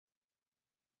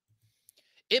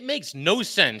It makes no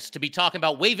sense to be talking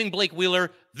about waiving Blake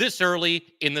Wheeler this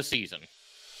early in the season.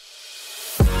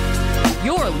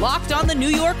 You're Locked on the New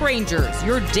York Rangers,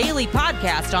 your daily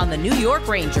podcast on the New York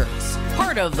Rangers.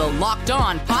 Part of the Locked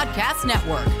On Podcast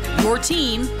Network, your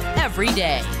team every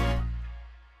day.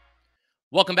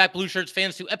 Welcome back, Blue Shirts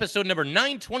fans, to episode number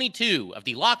 922 of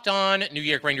the Locked On New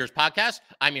York Rangers podcast.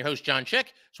 I'm your host, John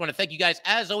Chick. Just want to thank you guys,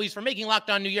 as always, for making Locked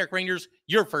On New York Rangers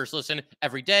your first listen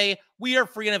every day. We are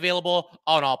free and available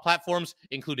on all platforms,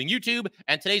 including YouTube.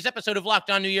 And today's episode of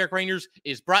Locked On New York Rangers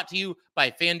is brought to you by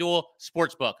FanDuel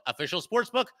Sportsbook, official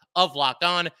sportsbook of Locked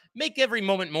On. Make every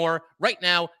moment more. Right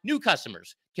now, new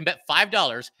customers can bet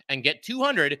 $5 and get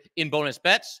 $200 in bonus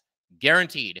bets,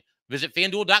 guaranteed. Visit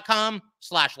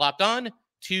FanDuel.com/LockedOn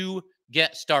to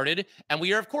get started. And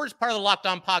we are, of course, part of the Locked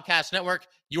On Podcast Network,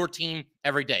 your team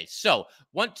every day. So,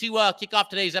 want to kick off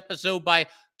today's episode by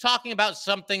talking about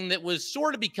something that was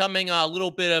sort of becoming a little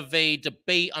bit of a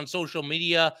debate on social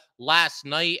media last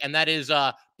night, and that is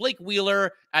Blake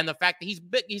Wheeler and the fact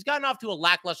that he's gotten off to a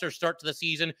lackluster start to the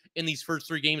season in these first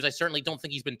three games. I certainly don't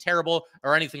think he's been terrible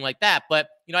or anything like that, but,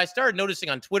 I started noticing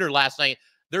on Twitter last night,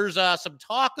 there's some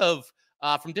talk of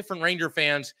from different Ranger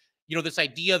fans, this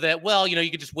idea that, well, you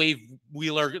could just waive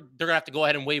Wheeler. They're going to have to go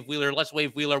ahead and waive Wheeler. Let's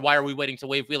waive Wheeler. Why are we waiting to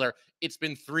waive Wheeler? It's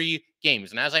been 3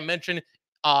 games. And as I mentioned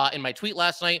in my tweet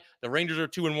last night, the Rangers are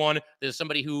 2-1. There's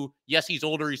somebody who, yes, he's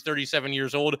older. He's 37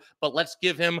 years old, but let's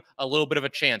give him a little bit of a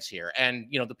chance here. And,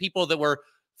 the people that were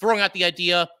throwing out the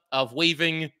idea of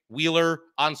waiving Wheeler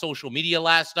on social media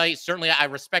last night, certainly I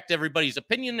respect everybody's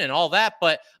opinion and all that,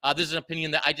 but this is an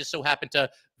opinion that I just so happen to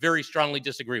very strongly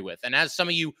disagree with. And as some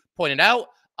of you pointed out,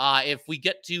 if we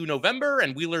get to November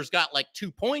and Wheeler's got like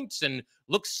 2 points and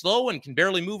looks slow and can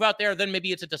barely move out there, then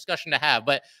maybe it's a discussion to have.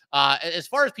 But as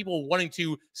far as people wanting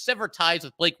to sever ties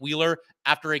with Blake Wheeler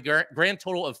after a grand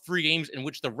total of 3 games in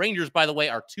which the Rangers, by the way,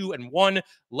 are 2-1,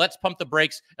 let's pump the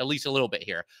brakes at least a little bit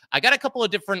here. I got a couple of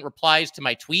different replies to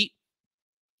my tweet,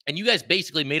 and you guys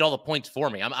basically made all the points for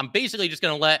me. I'm basically just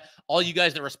going to let all you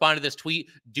guys that respond to this tweet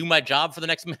do my job for the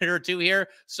next minute or two here.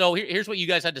 So here's what you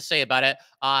guys had to say about it.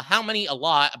 A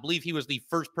lot, I believe he was the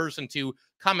first person to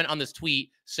comment on this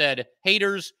tweet, said,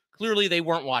 haters, clearly they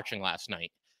weren't watching last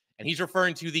night. And he's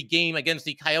referring to the game against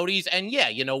the Coyotes. And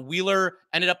yeah, Wheeler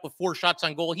ended up with 4 shots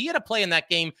on goal. He had a play in that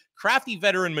game, crafty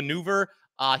veteran maneuver.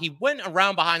 He went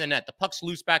around behind the net. The puck's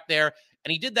loose back there.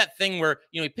 And he did that thing where,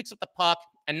 he picks up the puck.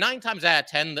 And 9 times out of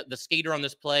 10, the skater on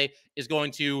this play is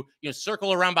going to,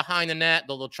 circle around behind the net.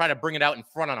 They'll try to bring it out in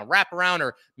front on a wraparound,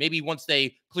 or maybe once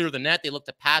they clear the net, they look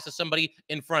to pass to somebody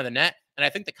in front of the net. And I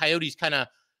think the Coyotes kind of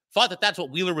thought that that's what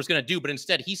Wheeler was going to do, but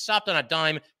instead he stopped on a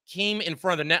dime, came in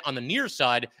front of the net on the near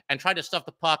side, and tried to stuff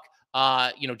the puck,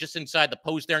 just inside the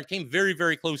post there, and came very,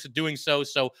 very close to doing so.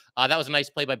 So that was a nice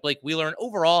play by Blake Wheeler. And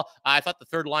overall, I thought the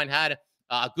third line had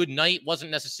a good night. Wasn't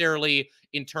necessarily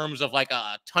in terms of like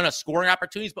a ton of scoring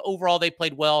opportunities, but overall they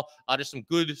played well. Just some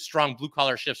good, strong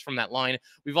blue-collar shifts from that line.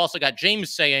 We've also got James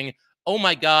saying, oh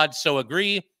my God, so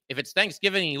agree. If it's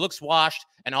Thanksgiving and he looks washed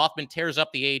and Hoffman tears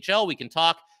up the AHL, we can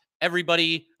talk.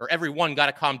 Everybody or everyone got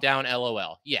to calm down,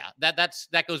 LOL. Yeah, that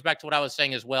goes back to what I was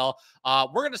saying as well.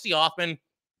 We're going to see Hoffman,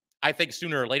 I think,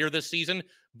 sooner or later this season,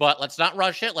 but let's not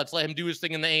rush it. Let's let him do his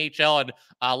thing in the AHL, and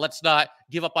let's not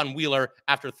give up on Wheeler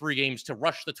after 3 games to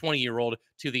rush the 20-year-old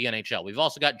to the NHL. We've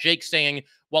also got Jake saying,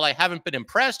 while I haven't been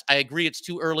impressed, I agree it's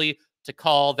too early to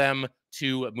call them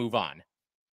to move on.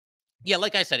 Yeah,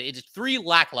 like I said, it's 3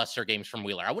 lackluster games from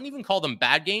Wheeler. I wouldn't even call them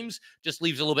bad games. Just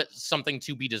leaves a little bit something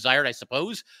to be desired, I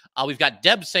suppose. We've got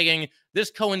Deb saying,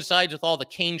 this coincides with all the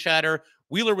Kane chatter.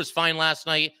 Wheeler was fine last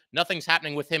night. Nothing's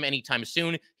happening with him anytime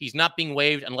soon. He's not being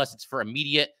waived unless it's for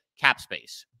immediate cap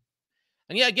space.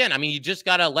 And yeah, again, you just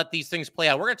got to let these things play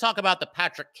out. We're going to talk about the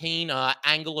Patrick Kane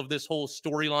angle of this whole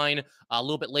storyline a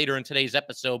little bit later in today's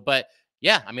episode. But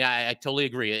yeah, I totally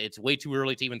agree. It's way too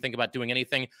early to even think about doing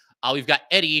anything. We've got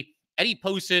Eddie. Eddie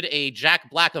posted a Jack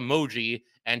Black emoji,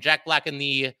 and Jack Black not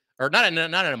an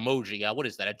emoji. What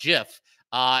is that? A GIF.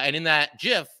 And in that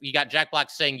GIF, you got Jack Black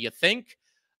saying, you think?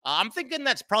 I'm thinking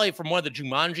that's probably from one of the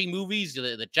Jumanji movies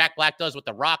that Jack Black does with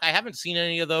The Rock. I haven't seen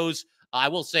any of those. I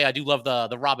will say I do love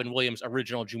the Robin Williams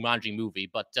original Jumanji movie.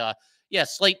 But yeah,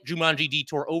 slight Jumanji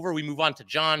detour over. We move on to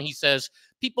John. He says,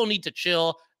 people need to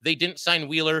chill. They didn't sign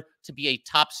Wheeler to be a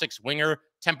top 6 winger.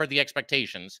 Temper the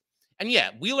expectations. And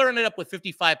yeah, Wheeler ended up with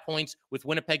 55 points with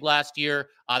Winnipeg last year.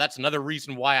 That's another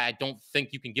reason why I don't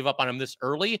think you can give up on him this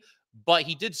early. But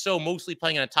he did so mostly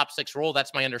playing in a top 6 role.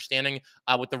 That's my understanding.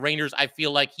 With the Rangers, I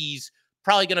feel like he's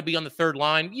probably going to be on the third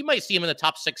line. You might see him in the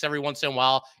top 6 every once in a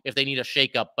while if they need a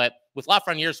shakeup. But with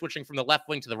Lafreniere switching from the left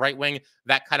wing to the right wing,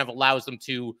 that kind of allows them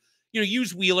to,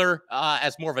 use Wheeler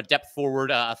as more of a depth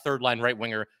forward, a third-line right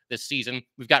winger this season.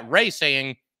 We've got Ray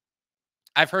saying,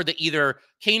 I've heard that either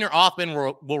Kane or Offman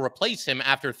will replace him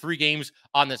after 3 games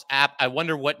on this app. I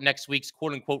wonder what next week's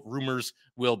quote-unquote rumors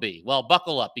will be. Well,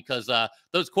 buckle up, because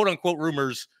those quote-unquote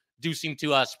rumors do seem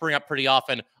to spring up pretty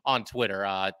often on Twitter.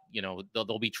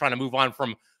 They'll be trying to move on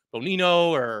from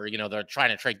Bonino, or, they're trying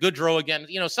to trade Goodrow again.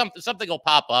 Something will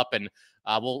pop up, and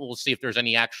we'll see if there's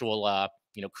any actual,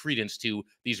 credence to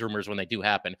these rumors when they do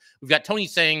happen. We've got Tony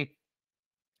saying,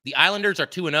 the Islanders are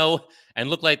 2-0 and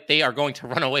look like they are going to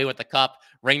run away with the cup.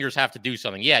 Rangers have to do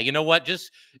something. Yeah, you know what?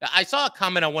 I saw a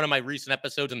comment on one of my recent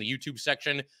episodes in the YouTube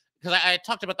section, because I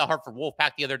talked about the Hartford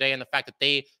Wolfpack the other day and the fact that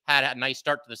they had a nice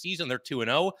start to the season. They're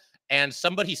 2-0. And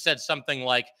somebody said something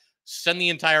like, send the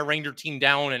entire Ranger team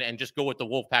down and just go with the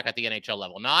Wolfpack at the NHL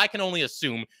level. Now, I can only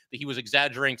assume that he was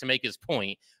exaggerating to make his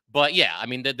point. But yeah, I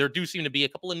mean, there do seem to be a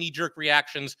couple of knee-jerk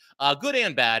reactions, good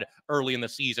and bad, early in the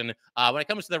season when it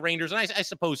comes to the Rangers, and I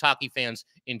suppose hockey fans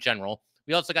in general.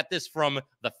 We also got this from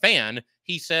the fan.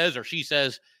 He says, or she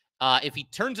says, if he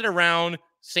turns it around,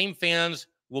 same fans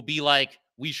will be like,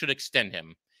 we should extend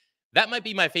him. That might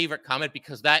be my favorite comment,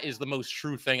 because that is the most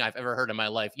true thing I've ever heard in my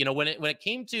life. When it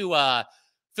came to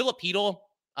Philip Hedl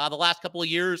the last couple of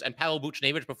years, and Pavel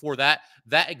Buchnevich before that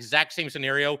exact same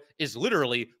scenario is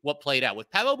literally what played out. With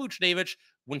Pavel Buchnevich,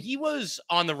 when he was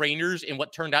on the Rangers in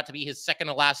what turned out to be his second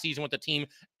to last season with the team,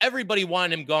 everybody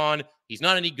wanted him gone. He's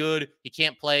not any good. He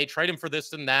can't play. Trade him for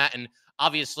this and that. And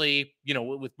obviously,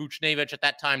 with Buchnevich at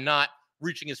that time not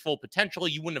reaching his full potential,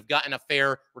 you wouldn't have gotten a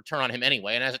fair return on him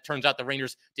anyway. And as it turns out, the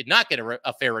Rangers did not get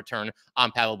a fair return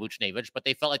on Pavel Buchnevich, but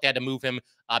they felt like they had to move him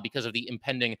because of the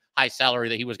impending high salary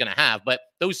that he was going to have. But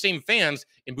those same fans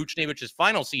in Buchnevich's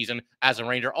final season as a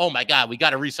Ranger, oh my God, we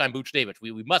got to re-sign Buchnevich.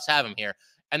 We must have him here.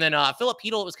 And then Philip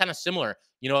Hedl, it was kind of similar.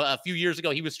 A few years ago,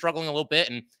 he was struggling a little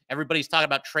bit, and everybody's talking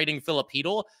about trading Philip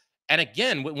Hedl. And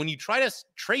again, when you try to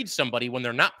trade somebody when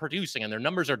they're not producing and their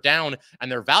numbers are down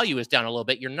and their value is down a little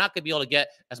bit, you're not going to be able to get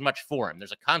as much for him.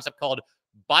 There's a concept called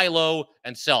buy low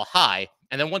and sell high.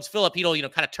 And then once Philip Hedl,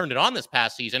 kind of turned it on this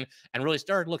past season and really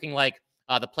started looking like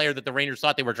the player that the Rangers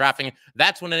thought they were drafting,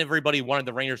 that's when everybody wanted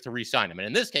the Rangers to re-sign him. And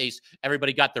in this case,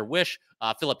 everybody got their wish.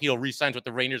 Philip Hedl re-signs with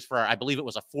the Rangers for, I believe it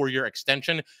was a 4-year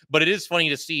extension. But it is funny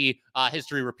to see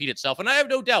history repeat itself. And I have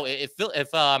no doubt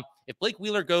if Blake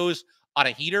Wheeler goes on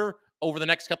a heater over the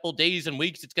next couple of days and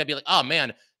weeks, it's going to be like, oh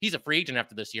man, he's a free agent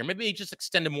after this year. Maybe just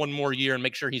extend him one more year and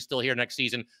make sure he's still here next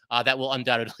season. That will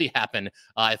undoubtedly happen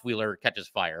if Wheeler catches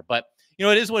fire. But,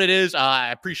 it is what it is.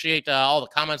 I appreciate all the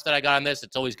comments that I got on this.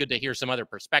 It's always good to hear some other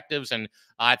perspectives. And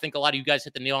I think a lot of you guys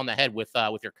hit the nail on the head with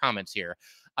your comments here.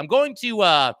 I'm going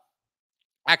to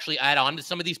actually add on to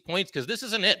some of these points, because this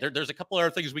isn't it. There's a couple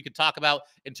other things we could talk about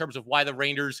in terms of why the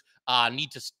Rangers need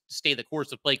to stay the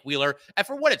course with Blake Wheeler. And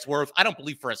for what it's worth, I don't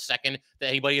believe for a second that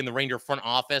anybody in the Ranger front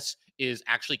office is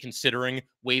actually considering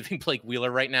waiving Blake Wheeler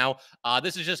right now.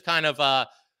 This is just kind of a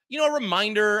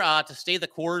reminder to stay the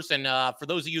course. And for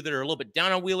those of you that are a little bit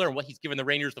down on Wheeler and what he's given the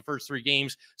Rangers the first 3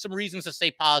 games, some reasons to stay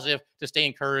positive, to stay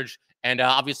encouraged, and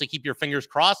obviously keep your fingers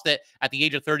crossed that at the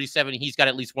age of 37, he's got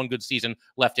at least one good season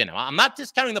left in him. I'm not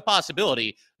discounting the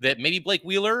possibility that maybe Blake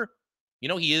Wheeler,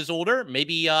 he is older.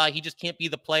 Maybe he just can't be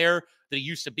the player that he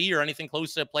used to be, or anything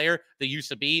close to a player that he used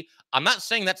to be. I'm not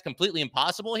saying that's completely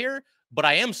impossible here, but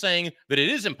I am saying that it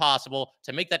is impossible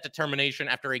to make that determination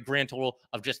after a grand total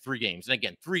of just 3 games. And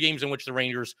again, 3 games in which the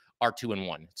Rangers are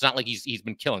 2-1. It's not like he's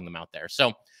been killing them out there.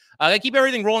 So I keep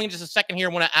everything rolling in just a second here.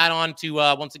 I want to add on to,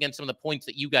 once again, some of the points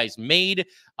that you guys made.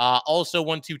 Also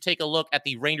want to take a look at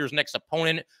the Rangers' next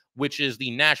opponent, which is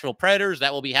the Nashville Predators.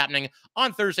 That will be happening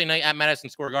on Thursday night at Madison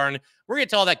Square Garden. We're going to get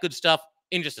to all that good stuff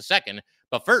in just a second.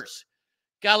 But first,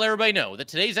 gotta let everybody know that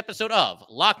today's episode of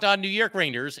Locked On New York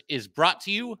Rangers is brought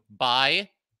to you by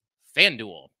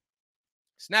FanDuel.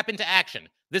 Snap into action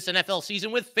this NFL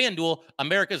season with FanDuel,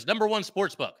 America's #1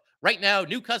 sportsbook. Right now,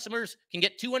 new customers can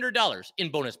get $200 in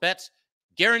bonus bets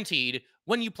guaranteed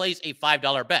when you place a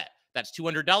 $5 bet. That's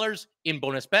 $200 in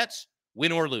bonus bets,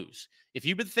 win or lose. If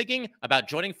you've been thinking about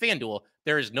joining FanDuel,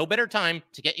 there is no better time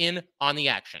to get in on the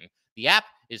action. The app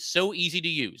is so easy to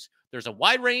use. There's a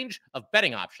wide range of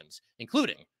betting options,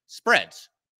 including spreads,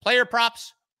 player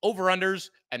props, over-unders,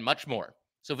 and much more.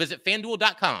 So visit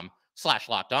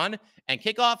FanDuel.com/LockedOn and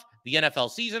kick off the NFL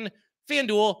season.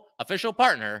 FanDuel, official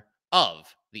partner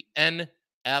of the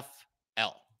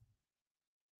NFL.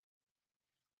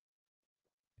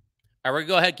 All right, we're going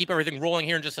to go ahead and keep everything rolling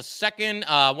here in just a second.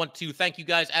 I want to thank you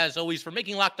guys, as always, for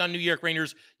making Locked On New York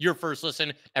Rangers your first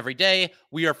listen every day.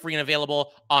 We are free and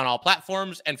available on all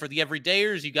platforms. And for the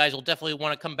everydayers, you guys will definitely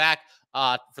want to come back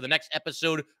for the next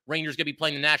episode. Rangers going to be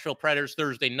playing the Nashville Predators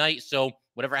Thursday night. So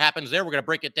whatever happens there, we're going to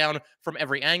break it down from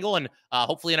every angle. And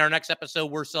hopefully in our next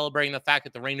episode, we're celebrating the fact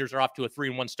that the Rangers are off to a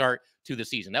 3-1 start to the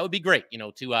season. That would be great,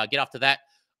 to get off to that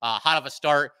hot of a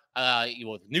start.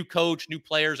 With new coach, new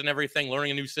players and everything,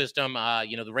 learning a new system.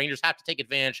 The Rangers have to take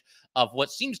advantage of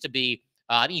what seems to be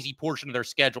an easy portion of their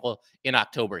schedule in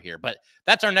October here. But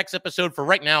that's our next episode for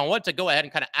right now. I want to go ahead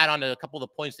and kind of add on to a couple of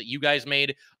the points that you guys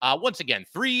made. Once again,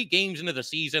 3 games into the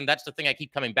season. That's the thing I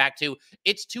keep coming back to.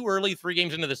 It's too early, 3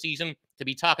 games into the season, to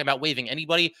be talking about waiving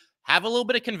anybody. Have a little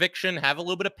bit of conviction, have a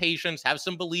little bit of patience, have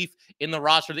some belief in the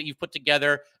roster that you've put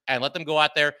together, and let them go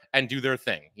out there and do their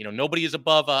thing. Nobody is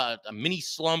above a mini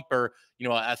slump or,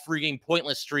 a 3-game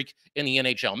pointless streak in the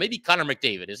NHL. Maybe Connor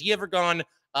McDavid. Has he ever gone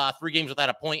 3 games without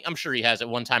a point? I'm sure he has at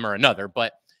one time or another.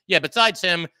 But yeah, besides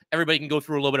him, everybody can go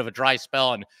through a little bit of a dry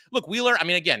spell. And look, Wheeler, I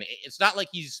mean, again, it's not like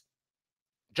he's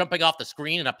jumping off the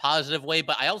screen in a positive way,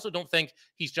 but I also don't think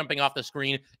he's jumping off the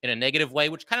screen in a negative way,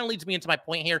 which kind of leads me into my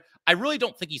point here. I really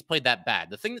don't think he's played that bad.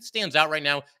 The thing that stands out right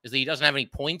now is that he doesn't have any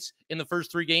points in the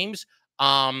first 3 games.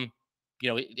 And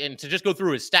to just go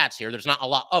through his stats here, there's not a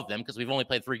lot of them because we've only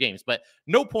played 3 games, but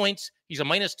no points. He's a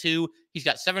 -2. He's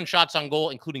got 7 shots on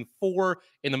goal, including 4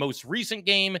 in the most recent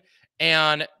game.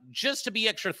 And just to be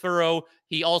extra thorough,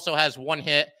 he also has 1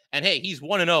 hit. And hey, he's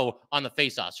 1-0 on the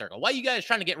faceoff circle. Why are you guys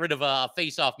trying to get rid of a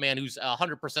faceoff man who's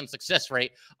 100% success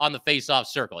rate on the faceoff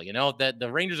circle? The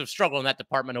Rangers have struggled in that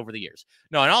department over the years.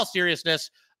 No, in all seriousness,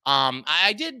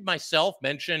 I did myself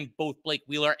mention both Blake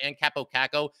Wheeler and Kaapo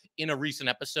Kakko in a recent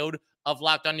episode of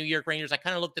Locked On New York Rangers. I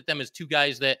kind of looked at them as 2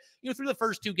 guys that, through the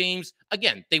first 2 games,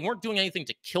 again, they weren't doing anything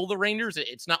to kill the Rangers.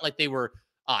 It's not like they were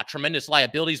tremendous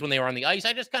liabilities when they were on the ice.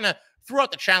 I just kind of threw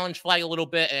out the challenge flag a little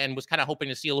bit and was kind of hoping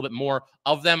to see a little bit more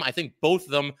of them. I think both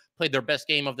of them played their best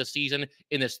game of the season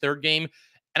in this 3rd game.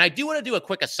 And I do want to do a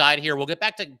quick aside here. We'll get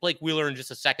back to Blake Wheeler in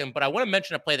just a second, but I want to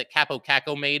mention a play that Kaapo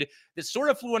Kakko made that sort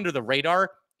of flew under the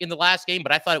radar in the last game,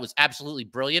 but I thought it was absolutely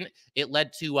brilliant. It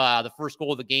led to the first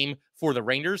goal of the game for the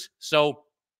Rangers. So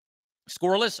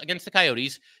scoreless against the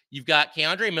Coyotes. You've got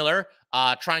K'Andre Miller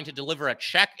trying to deliver a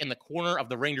check in the corner of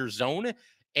the Rangers zone.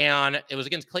 And it was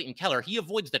against Clayton Keller. He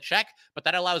avoids the check, but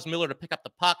that allows Miller to pick up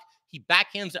the puck. He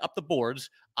backhands it up the boards.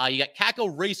 You got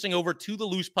Kakko racing over to the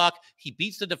loose puck. He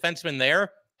beats the defenseman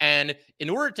there. And in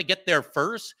order to get there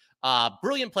first,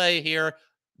 brilliant play here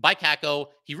by Kakko.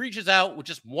 He reaches out with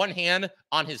just 1 hand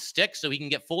on his stick so he can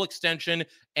get full extension,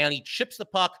 and he chips the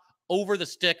puck over the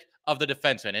stick of the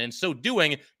defenseman. And in so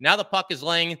doing, now the puck is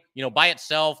laying, by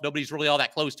itself. Nobody's really all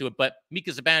that close to it, but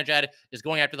Mika Zibanejad is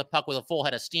going after the puck with a full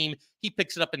head of steam. He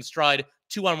picks it up in stride,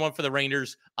 2-on-1 for the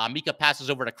Rangers. Mika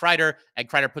passes over to Kreider, and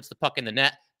Kreider puts the puck in the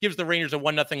net, gives the Rangers a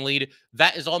 1-0 lead.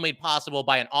 That is all made possible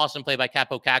by an awesome play by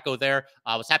Kaapo Kakko there.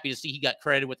 I was happy to see he got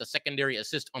credited with a secondary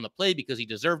assist on the play because he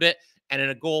deserved it. And in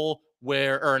a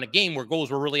game where goals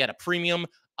were really at a premium,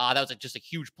 that was just a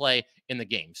huge play in the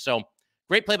game. So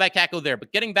great play by Kakko there.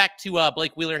 But getting back to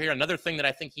Blake Wheeler here, another thing that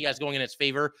I think he has going in his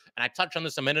favor, and I touched on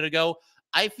this a minute ago,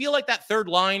 I feel like that 3rd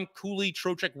line, Cooley,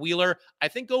 Trocheck, Wheeler, I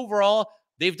think overall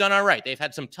they've done all right. They've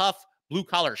had some tough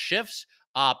blue-collar shifts.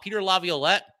 Peter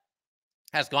Laviolette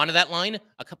has gone to that line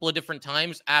a couple of different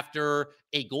times after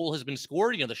a goal has been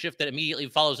scored, the shift that immediately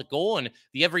follows a goal. And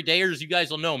the everydayers, you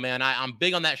guys will know, man, I'm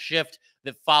big on that shift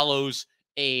that follows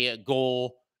a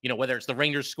goal. Whether it's the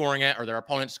Rangers scoring it or their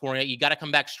opponent scoring it, you got to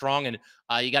come back strong, and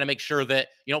you got to make sure that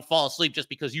you don't fall asleep just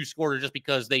because you scored or just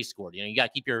because they scored. You got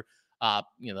to keep your,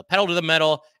 the pedal to the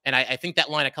metal. And I think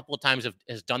that line a couple of times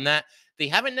has done that. They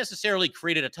haven't necessarily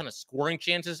created a ton of scoring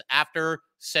chances after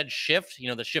said shift,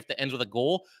 the shift that ends with a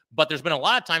goal. But there's been a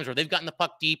lot of times where they've gotten the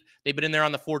puck deep. They've been in there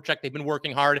on the forecheck. They've been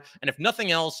working hard. And if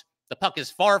nothing else, the puck is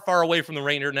far, far away from the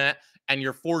Ranger net, and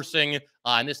you're forcing,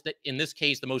 in this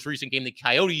case, the most recent game, the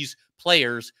Coyotes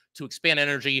players to expand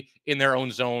energy in their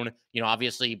own zone.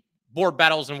 Obviously board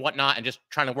battles and whatnot, and just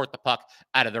trying to work the puck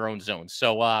out of their own zone.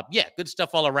 So, yeah, good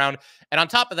stuff all around. And on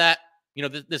top of that,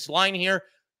 this line here,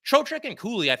 Trocheck and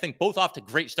Cooley, I think both off to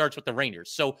great starts with the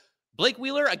Rangers. So Blake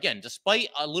Wheeler, again, despite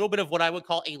a little bit of what I would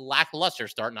call a lackluster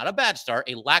start, not a bad start,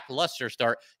 a lackluster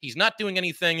start, he's not doing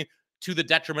anything to the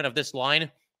detriment of this line.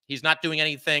 He's not doing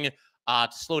anything to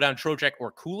slow down Trocheck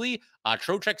or Cooley.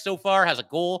 Trocheck so far has a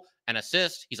goal, an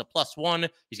assist. He's a +1.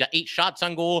 He's got 8 shots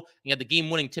on goal. He had the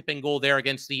game-winning tipping goal there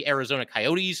against the Arizona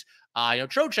Coyotes.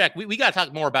 Trocheck, we got to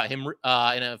talk more about him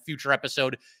in a future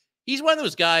episode. He's one of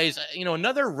those guys,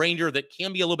 another Ranger that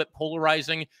can be a little bit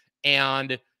polarizing,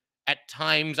 and at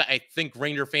times I think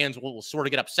Ranger fans will sort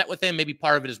of get upset with him. Maybe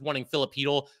part of it is wanting Philip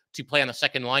Hedl to play on the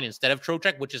second line instead of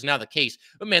Trocheck, which is now the case.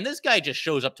 But man, this guy just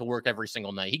shows up to work every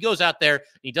single night. He goes out there,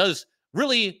 he does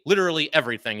really, literally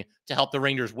everything to help the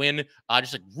Rangers win.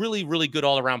 Just a really, really good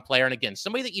all-around player. And again,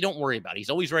 somebody that you don't worry about. He's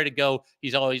always ready to go.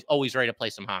 He's always ready to play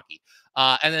some hockey.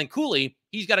 And then Cooley,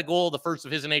 he's got a goal, the first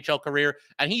of his NHL career,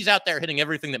 and he's out there hitting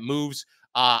everything that moves.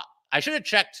 I should have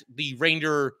checked the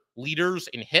Ranger leaders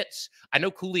in hits. I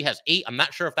know Cooley has 8. I'm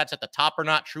not sure if that's at the top or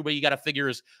not. Trouba, you got to figure,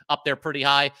 is up there pretty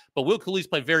high. But Will Cooley's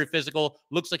played very physical.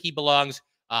 Looks like he belongs.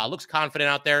 Looks confident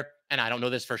out there. And I don't know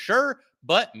this for sure,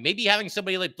 but maybe having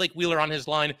somebody like Blake Wheeler on his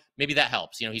line, maybe that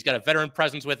helps. You know, he's got a veteran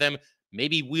presence with him.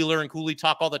 Maybe Wheeler and Cooley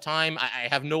talk all the time. I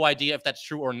have no idea if that's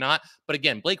true or not. But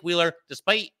again, Blake Wheeler,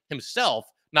 despite himself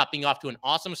not being off to an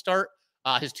awesome start,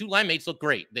 his 2 line mates look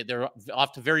great. They're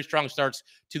off to very strong starts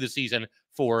to the season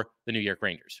for the New York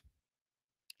Rangers.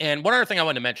 And one other thing I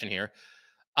wanted to mention here,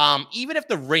 even if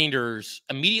the Rangers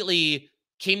immediately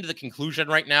came to the conclusion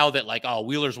right now that like, oh,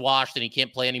 Wheeler's washed and he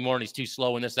can't play anymore and he's too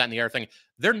slow and this, that, and the other thing,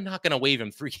 they're not going to waive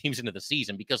him 3 games into the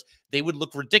season because they would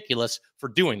look ridiculous for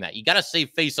doing that. You got to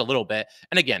save face a little bit.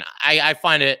 And again, I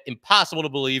find it impossible to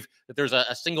believe that there's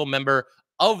a single member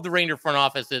of the Ranger front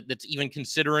office that's even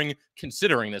considering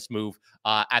this move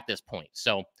at this point.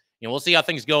 So, you know, we'll see how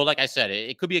things go. Like I said,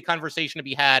 it could be a conversation to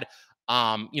be had,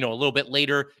 you know, a little bit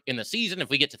later in the season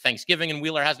if we get to Thanksgiving and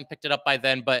Wheeler hasn't picked it up by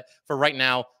then. But for right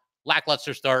now,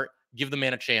 lackluster start. Give the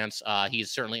man a chance. He's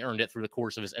certainly earned it through the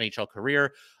course of his NHL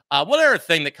career. One other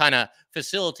thing that kind of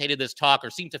facilitated this talk,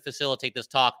 or seemed to facilitate this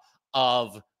talk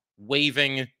of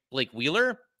waiving Blake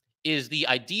Wheeler, is the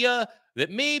idea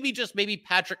that maybe, just maybe,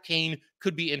 Patrick Kane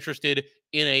could be interested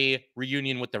in a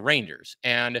reunion with the Rangers.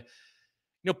 And, you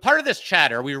know, part of this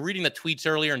chatter, we were reading the tweets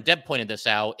earlier, and Deb pointed this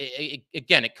out.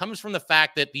 Again, it comes from the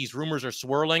fact that these rumors are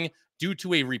swirling due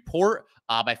to a report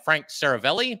by Frank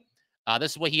Saravelli.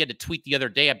 This is what he had to tweet the other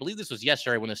day. I believe this was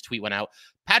yesterday when this tweet went out.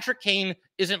 Patrick Kane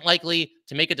isn't likely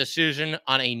to make a decision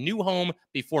on a new home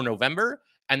before November.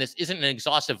 And this isn't an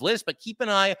exhaustive list, but keep an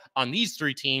eye on these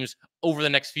 3 teams over the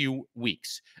next few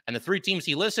weeks. And the 3 teams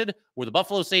he listed were the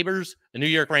Buffalo Sabres, the New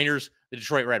York Rangers, the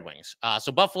Detroit Red Wings.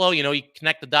 So Buffalo, you know, you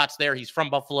connect the dots there. He's from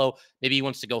Buffalo. Maybe he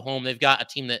wants to go home. They've got a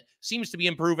team that seems to be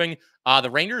improving. The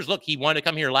Rangers, look, he wanted to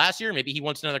come here last year. Maybe he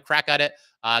wants another crack at it.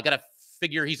 Got to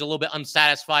figure he's a little bit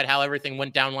unsatisfied how everything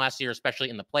went down last year, especially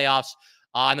in the playoffs.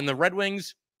 And then the Red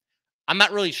Wings, I'm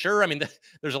not really sure. I mean,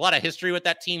 there's a lot of history with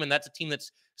that team, and that's a team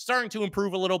that's starting to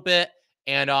improve a little bit.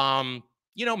 And,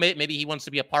 you know, maybe he wants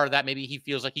to be a part of that. Maybe he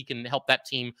feels like he can help that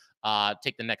team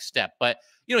take the next step. But,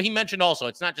 you know, he mentioned also,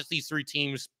 it's not just these 3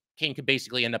 teams. Kane could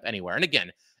basically end up anywhere. And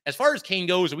again, as far as Kane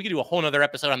goes, we could do a whole nother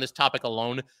episode on this topic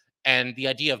alone. And the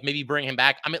idea of maybe bringing him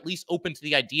back, I'm at least open to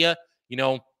the idea. You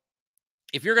know,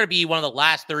 if you're going to be one of the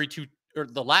last 32 or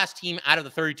the last team out of the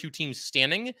 32 teams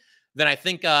standing, then I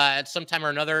think at some time or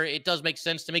another, it does make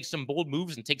sense to make some bold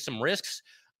moves and take some risks.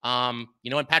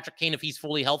 You know, and Patrick Kane, if he's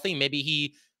fully healthy, maybe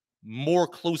he more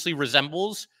closely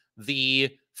resembles the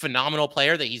phenomenal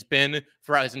player that he's been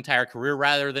throughout his entire career,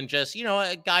 rather than just, you know,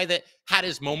 a guy that had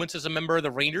his moments as a member of the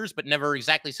Rangers, but never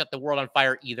exactly set the world on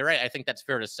fire either. I think that's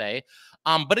fair to say.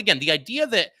 But again, the idea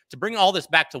that, to bring all this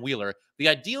back to Wheeler, the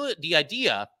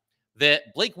idea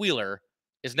that Blake Wheeler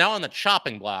is now on the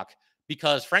chopping block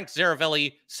because Frank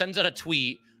Saravelli sends out a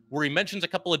tweet where he mentions a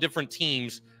couple of different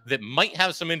teams that might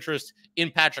have some interest in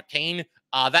Patrick Kane.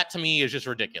 That to me is just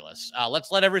ridiculous.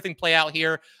 Let's let everything play out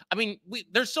here. I mean,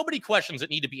 there's so many questions that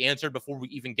need to be answered before we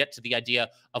even get to the idea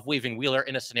of waiving Wheeler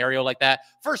in a scenario like that.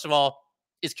 First of all,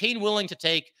 is Kane willing to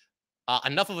take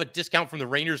enough of a discount from the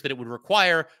Rangers that it would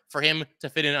require for him to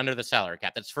fit in under the salary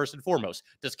cap? That's first and foremost.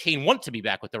 Does Kane want to be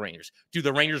back with the Rangers? Do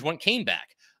the Rangers want Kane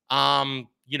back?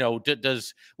 You know,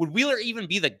 would Wheeler even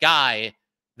be the guy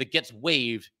that gets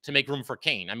waived to make room for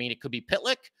Kane? I mean, it could be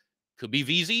Pitlick, could be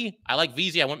VZ. I like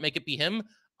VZ. I wouldn't make it be him.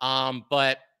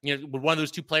 But, you know, would one of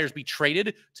those 2 players be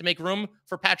traded to make room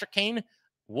for Patrick Kane?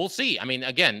 We'll see. I mean,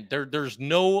 again, there's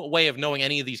no way of knowing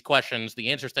any of these questions, the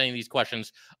answers to any of these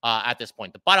questions at this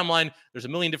point. The bottom line, there's a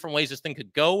million different ways this thing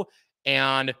could go.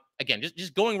 And again,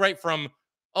 just going right from,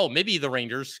 oh, maybe the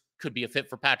Rangers could be a fit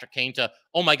for Patrick Kane to,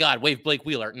 oh my God, waive Blake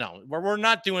Wheeler. No, we're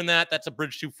not doing that. That's a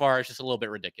bridge too far. It's just a little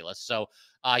bit ridiculous. So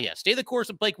yeah, stay the course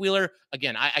with Blake Wheeler.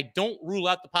 Again, I don't rule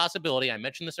out the possibility, I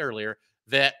mentioned this earlier,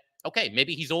 that okay,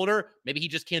 maybe he's older, maybe he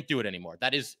just can't do it anymore.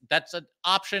 That's an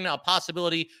option, a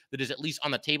possibility that is at least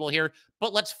on the table here.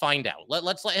 But let's find out.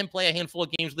 Let's let him play a handful of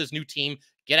games with his new team,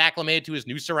 get acclimated to his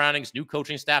new surroundings, new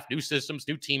coaching staff, new systems,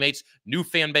 new teammates, new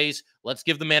fan base. Let's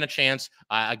give the man a chance.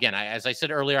 Again, as I said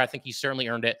earlier, I think he's certainly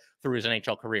earned it through his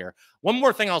NHL career. One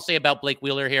more thing I'll say about Blake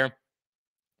Wheeler here: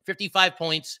 55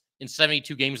 points in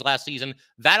 72 games last season.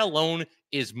 That alone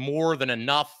is more than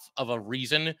enough of a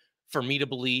reason for me to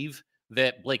believe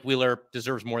that Blake Wheeler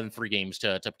deserves more than 3 games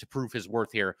to prove his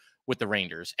worth here with the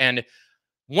Rangers. And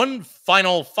one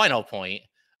final point.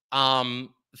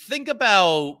 Think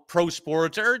about pro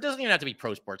sports, or it doesn't even have to be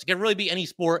pro sports. It can really be any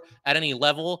sport at any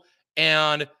level.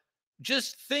 And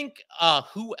just think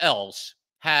who else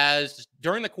has,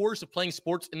 during the course of playing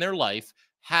sports in their life,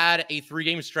 had a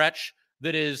 3-game stretch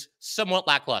that is somewhat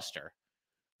lackluster.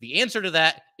 The answer to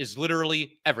that is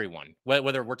literally everyone,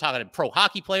 whether we're talking pro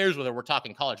hockey players, whether we're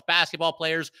talking college basketball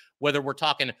players, whether we're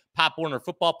talking Pop Warner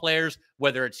football players,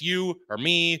 whether it's you or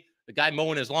me, the guy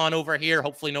mowing his lawn over here.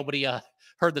 Hopefully nobody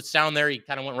heard the sound there. He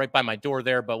kind of went right by my door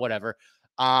there, but whatever.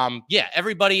 Yeah,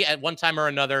 everybody at one time or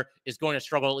another is going to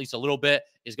struggle at least a little bit,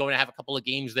 is going to have a couple of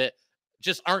games that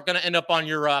just aren't going to end up on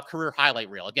your career highlight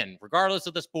reel. Again, regardless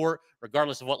of the sport,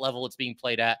 regardless of what level it's being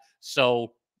played at.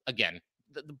 So again,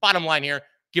 the bottom line here,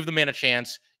 give the man a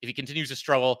chance. If he continues to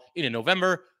struggle into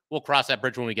November, we'll cross that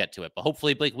bridge when we get to it. But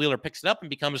hopefully Blake Wheeler picks it up and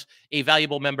becomes a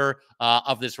valuable member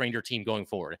of this Ranger team going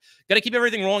forward. Got to keep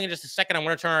everything rolling in just a second. I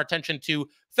want to turn our attention to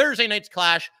Thursday night's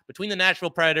clash between the Nashville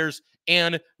Predators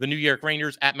and the New York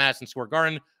Rangers at Madison Square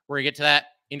Garden. We're going to get to that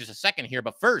in just a second here.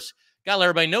 But first, got to let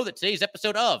everybody know that today's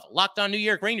episode of Locked On New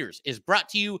York Rangers is brought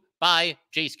to you by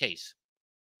Jase Case.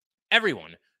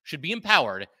 Everyone should be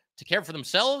empowered to care for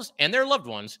themselves and their loved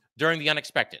ones during the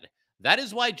unexpected. That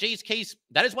is why Jase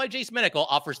Medical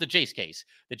offers the Jase Case.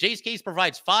 The Jase Case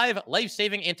provides 5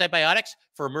 life-saving antibiotics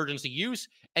for emergency use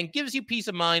and gives you peace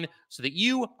of mind so that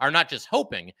you are not just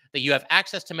hoping that you have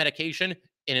access to medication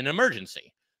in an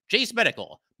emergency. Jase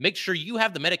Medical makes sure you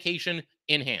have the medication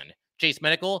in hand. Jase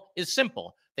Medical is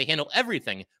simple. They handle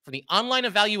everything from the online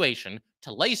evaluation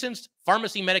to licensed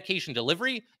pharmacy medication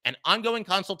delivery and ongoing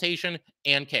consultation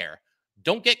and care.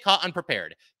 Don't get caught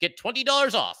unprepared. Get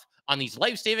 $20 off on these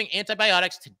life-saving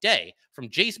antibiotics today from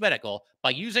Jase Medical by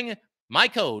using my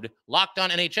code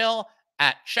LOCKEDONNHL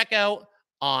at checkout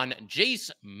on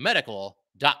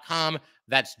jasemedical.com.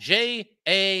 That's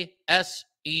JASE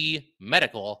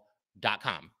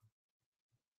medical.com.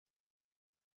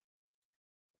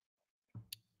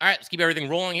 All right, let's keep everything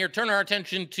rolling here. Turn our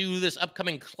attention to this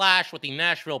upcoming clash with the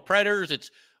Nashville Predators.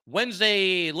 It's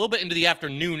Wednesday, a little bit into the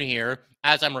afternoon here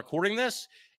as I'm recording this,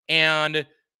 and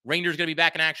Rangers going to be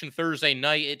back in action Thursday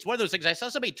night. It's one of those things. I saw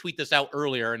somebody tweet this out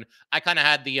earlier, and I kind of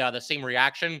had the same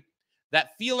reaction.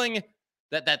 That feeling,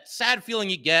 that sad feeling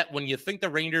you get when you think the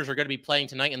Rangers are going to be playing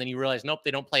tonight, and then you realize, nope, they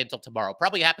don't play until tomorrow.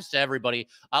 Probably happens to everybody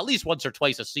at least once or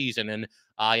twice a season, and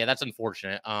yeah, that's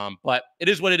unfortunate. But it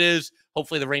is what it is.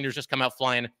 Hopefully the Rangers just come out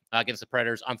flying against the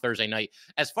Predators on Thursday night.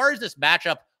 As far as this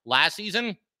matchup last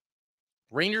season,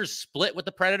 Rangers split with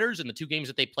the Predators in the 2 games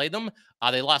that they played them.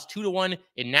 They lost 2-1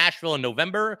 in Nashville in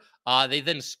November. They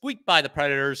then squeaked by the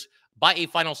Predators by a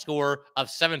final score of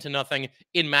 7-0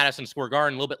 in Madison Square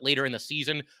Garden a little bit later in the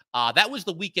season. That was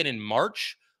the weekend in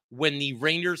March when the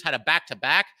Rangers had a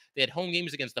back-to-back. They had home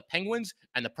games against the Penguins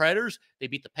and the Predators. They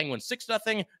beat the Penguins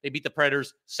 6-0. They beat the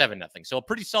Predators 7-0. So a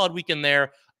pretty solid weekend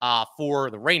there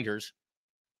for the Rangers.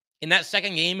 In that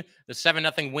second game, the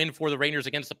 7-0 win for the Rangers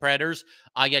against the Predators,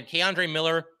 you had K'Andre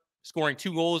Miller scoring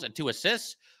 2 goals and 2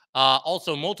 assists.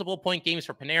 Also, multiple point games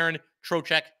for Panarin,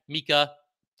 Trocheck, Mika,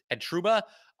 and Trouba.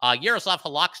 Yaroslav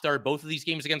Halak started both of these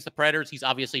games against the Predators. He's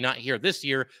obviously not here this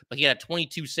year, but he had a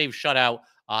 22-save shutout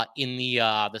in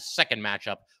the second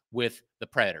matchup with the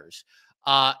Predators.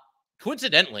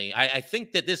 Coincidentally, I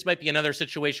think that this might be another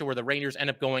situation where the Rangers end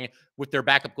up going with their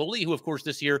backup goalie, who, of course,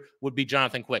 this year would be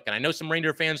Jonathan Quick. And I know some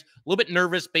Ranger fans a little bit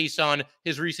nervous based on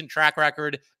his recent track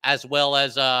record, as well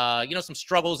as, some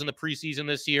struggles in the preseason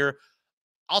this year.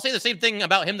 I'll say the same thing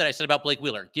about him that I said about Blake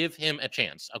Wheeler. Give him a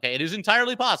chance. Okay, it is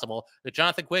entirely possible that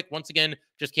Jonathan Quick, once again,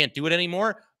 just can't do it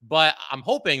anymore. But I'm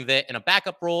hoping that in a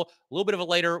backup role, a little bit of a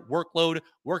lighter workload,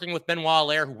 working with Benoit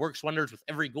Allaire, who works wonders with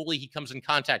every goalie he comes in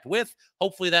contact with,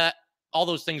 hopefully that all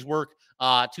those things work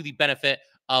to the benefit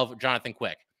of Jonathan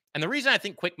Quick. And the reason I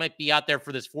think Quick might be out there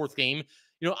for this 4th game,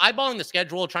 eyeballing the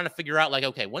schedule, trying to figure out, like,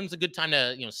 okay, when's a good time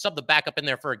to, sub the backup in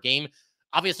there for a game?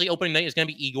 Obviously, opening night is going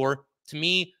to be Igor. To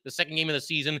me, the second game of the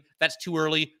season, that's too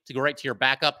early to go right to your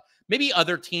backup. Maybe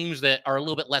other teams that are a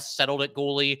little bit less settled at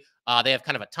goalie, they have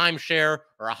kind of a timeshare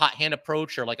or a hot hand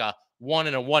approach or like a 1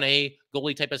 and a 1A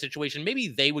goalie type of situation. Maybe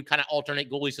they would kind of alternate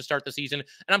goalies to start the season.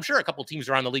 And I'm sure a couple teams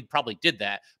around the league probably did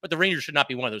that, but the Rangers should not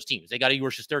be one of those teams. They got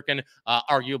Igor Shesterkin,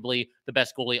 arguably the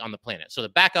best goalie on the planet. So the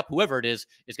backup, whoever it is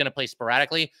going to play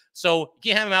sporadically. So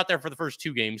you can't have him out there for the first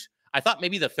 2 games. I thought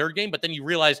maybe the 3rd game, but then you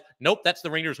realize, nope, that's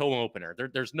the Rangers home opener.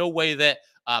 There's no way that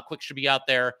Quick should be out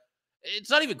there.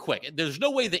 It's not even Quick. There's no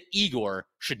way that Igor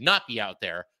should not be out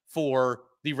there for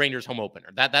the Rangers home opener.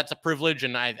 That's a privilege,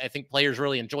 and I think players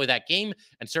really enjoy that game,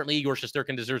 and certainly Igor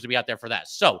Shesterkin deserves to be out there for that.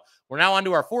 So we're now on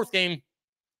to our fourth game.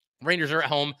 Rangers are at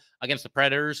home against the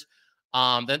Predators.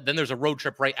 Then there's a road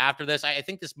trip right after this. I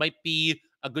think this might be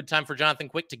a good time for Jonathan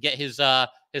Quick to get his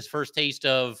first taste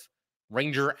of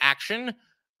Ranger action.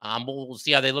 We'll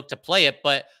see how they look to play it,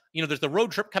 but there's the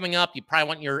road trip coming up. You probably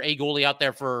want your A goalie out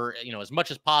there for as much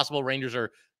as possible. Rangers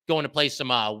are going to play some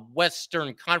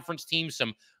Western Conference teams,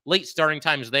 some late starting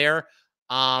times there.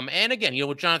 And again,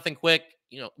 with Jonathan Quick,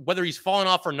 whether he's fallen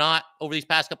off or not over these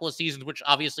past couple of seasons, which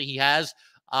obviously he has,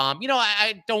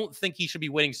 I don't think he should be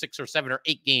waiting 6 or 7 or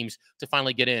 8 games to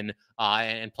finally get in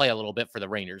and play a little bit for the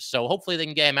Rangers. So hopefully they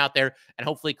can get him out there, and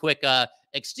hopefully Quick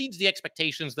exceeds the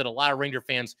expectations that a lot of Ranger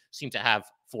fans seem to have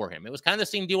for him. It was kind of the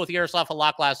same deal with Yaroslav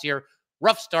Halak last year.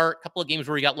 Rough start, couple of games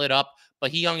where he got lit up,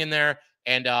 but he hung in there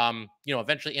and,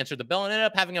 eventually answered the bell and ended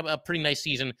up having a pretty nice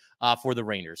season for the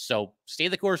Rangers. So stay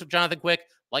the course with Jonathan Quick.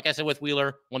 Like I said with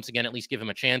Wheeler, once again, at least give him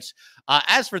a chance.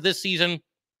 As for this season,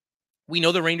 we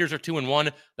know the Rangers are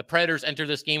 2-1. The Predators enter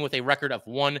this game with a record of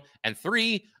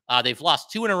 1-3. They've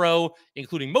lost 2 in a row,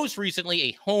 including most recently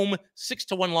a home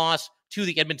 6-1 loss to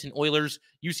the Edmonton Oilers.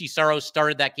 UC Saros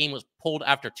started that game, was pulled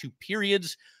after 2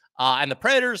 periods. And the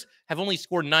Predators have only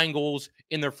scored 9 goals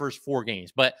in their first 4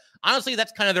 games. But honestly,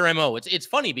 that's kind of their MO. It's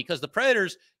funny because the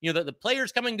Predators, the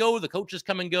players come and go, the coaches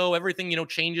come and go, everything,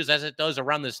 changes as it does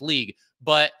around this league.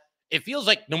 But it feels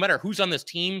like no matter who's on this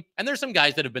team, and there's some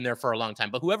guys that have been there for a long time,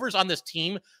 but whoever's on this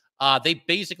team, they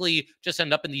basically just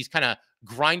end up in these kind of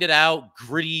grinded out,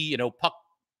 gritty, puck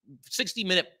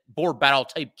 60-minute board battle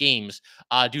type games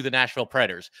do the Nashville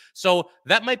Predators. So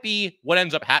that might be what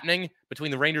ends up happening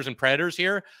between the Rangers and Predators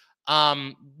here.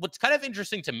 What's kind of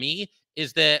interesting to me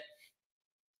is that,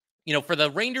 for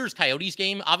the Rangers Coyotes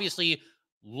game, obviously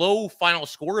low final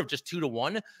score of just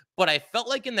 2-1, but I felt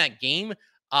like in that game,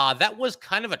 that was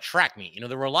kind of a track meet.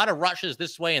 There were a lot of rushes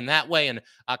this way and that way, and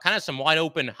kind of some wide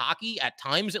open hockey at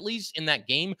times, at least in that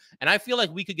game. And I feel like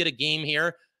we could get a game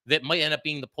here that might end up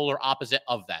being the polar opposite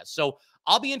of that. So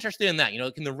I'll be interested in that.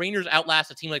 Can the Rangers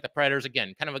outlast a team like the Predators?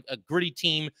 Again, kind of a gritty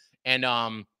team and,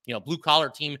 blue collar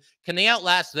team. Can they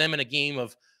outlast them in a game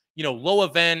of, low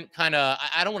event, kind of,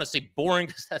 I don't want to say boring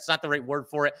because that's not the right word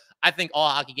for it. I think all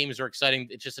hockey games are exciting.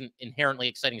 It's just an inherently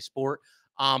exciting sport.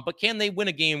 But can they win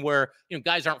a game where,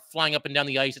 guys aren't flying up and down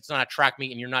the ice? It's not a track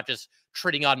meet and you're not just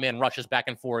trading odd man rushes back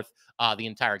and forth the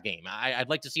entire game. I'd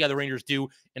like to see how the Rangers do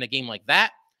in a game like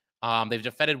that. They've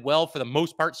defended well for the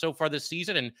most part so far this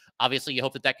season, and obviously you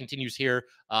hope that continues here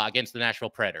against the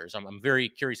Nashville Predators. I'm very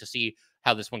curious to see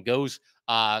how this one goes.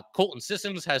 Colton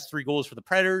Sissons has 3 goals for the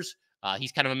Predators.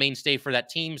 He's kind of a mainstay for that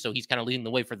team, so he's kind of leading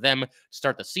the way for them to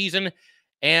start the season.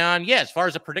 And yeah, as far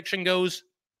as the prediction goes,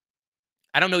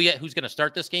 I don't know yet who's going to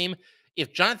start this game.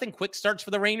 If Jonathan Quick starts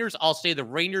for the Rangers, I'll say the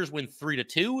Rangers win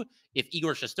 3-2. If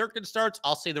Igor Shesterkin starts,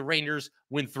 I'll say the Rangers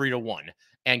win 3-1.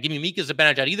 And give me Mika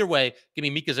Zibanejad either way. Give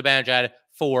me Mika Zibanejad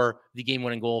for the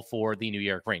game-winning goal for the New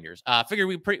York Rangers. Figure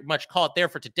we pretty much call it there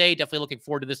for today. Definitely looking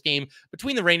forward to this game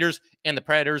between the Rangers and the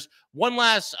Predators. One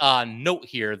last note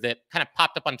here that kind of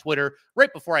popped up on Twitter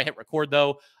right before I hit record,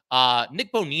 though.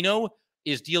 Nick Bonino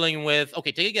is dealing with,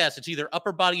 okay, take a guess. It's either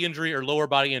upper body injury or lower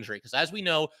body injury. Because as we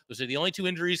know, those are the only 2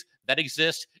 injuries that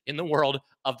exist in the world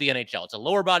of the NHL. It's a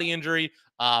lower body injury.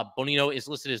 Bonino is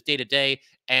listed as day-to-day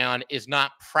and is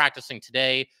not practicing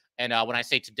today. And when I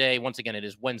say today, once again, it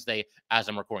is Wednesday as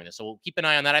I'm recording this. So we'll keep an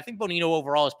eye on that. I think Bonino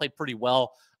overall has played pretty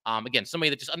well. Again, somebody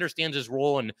that just understands his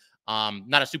role and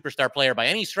not a superstar player by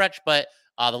any stretch, but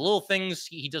the little things,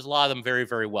 he does a lot of them very,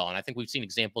 very well. And I think we've seen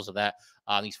examples of that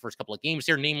in these first couple of games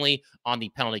here, namely on the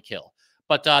penalty kill.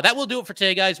 But that will do it for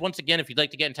today, guys. Once again, if you'd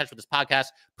like to get in touch with this podcast,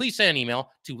 please send an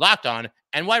email to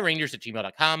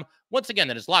LockedOnNYRangers@gmail.com. Once again,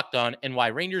 that is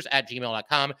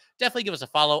LockedOnNYRangers@gmail.com. Definitely give us a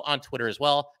follow on Twitter as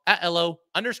well, at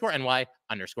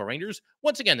 @LO_NY_Rangers.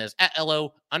 Once again, that is at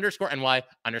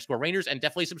 @LO_NY_Rangers. And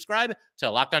definitely subscribe to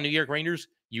Locked On New York Rangers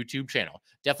YouTube channel.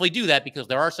 Definitely do that because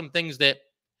there are some things that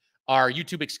are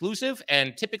YouTube exclusive.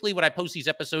 And typically when I post these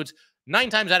episodes,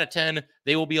 9 times out of 10,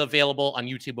 they will be available on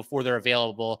YouTube before they're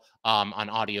available on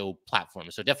audio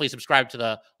platforms. So definitely subscribe to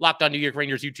the Locked On New York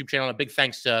Rangers YouTube channel. And a big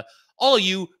thanks to all of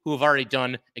you who have already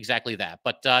done exactly that.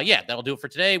 But yeah, that'll do it for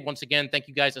today. Once again, thank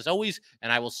you guys as always,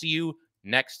 and I will see you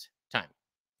next